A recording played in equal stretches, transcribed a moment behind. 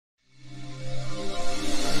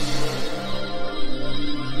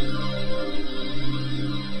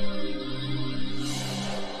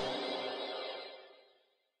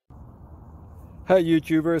Hey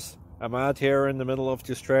YouTubers, I'm out here in the middle of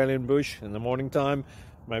the Australian bush in the morning time.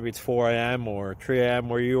 Maybe it's 4 a.m. or 3 a.m.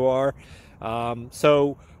 where you are.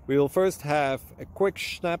 So we'll first have a quick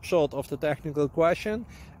snapshot of the technical question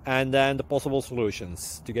and then the possible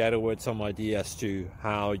solutions, together with some ideas to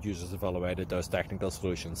how users evaluated those technical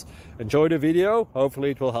solutions. Enjoy the video,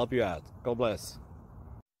 hopefully it will help you out. God bless.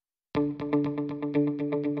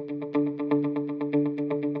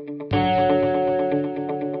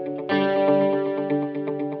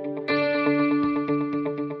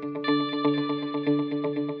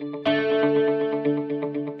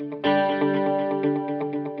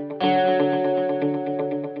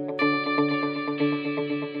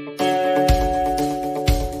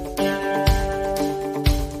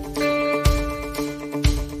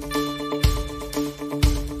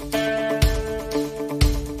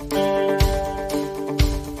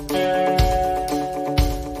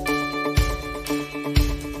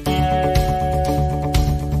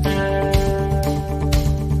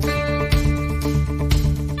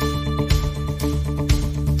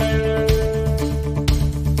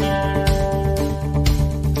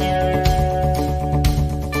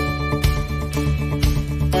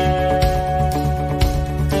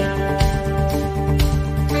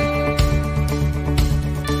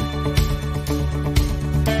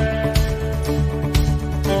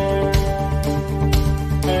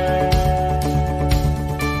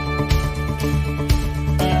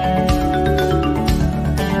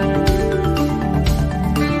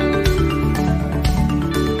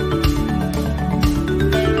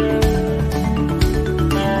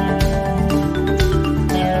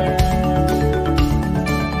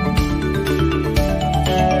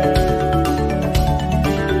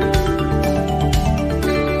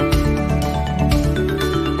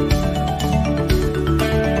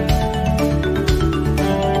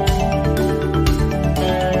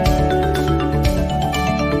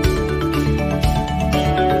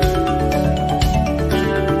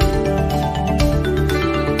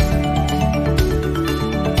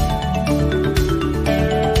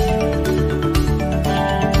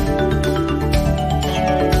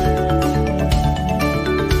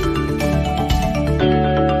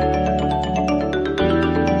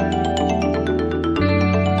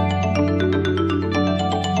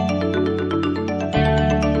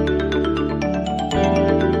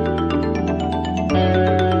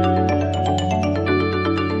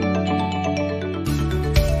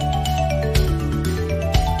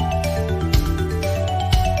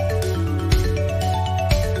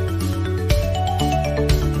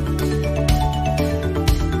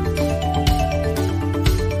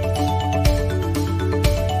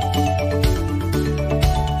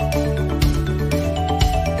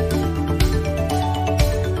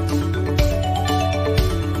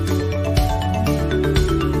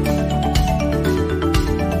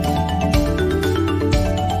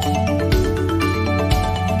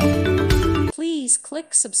 Please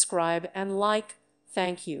click subscribe and like.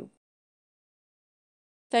 Thank you.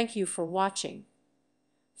 Thank you for watching.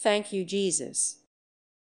 Thank you, Jesus.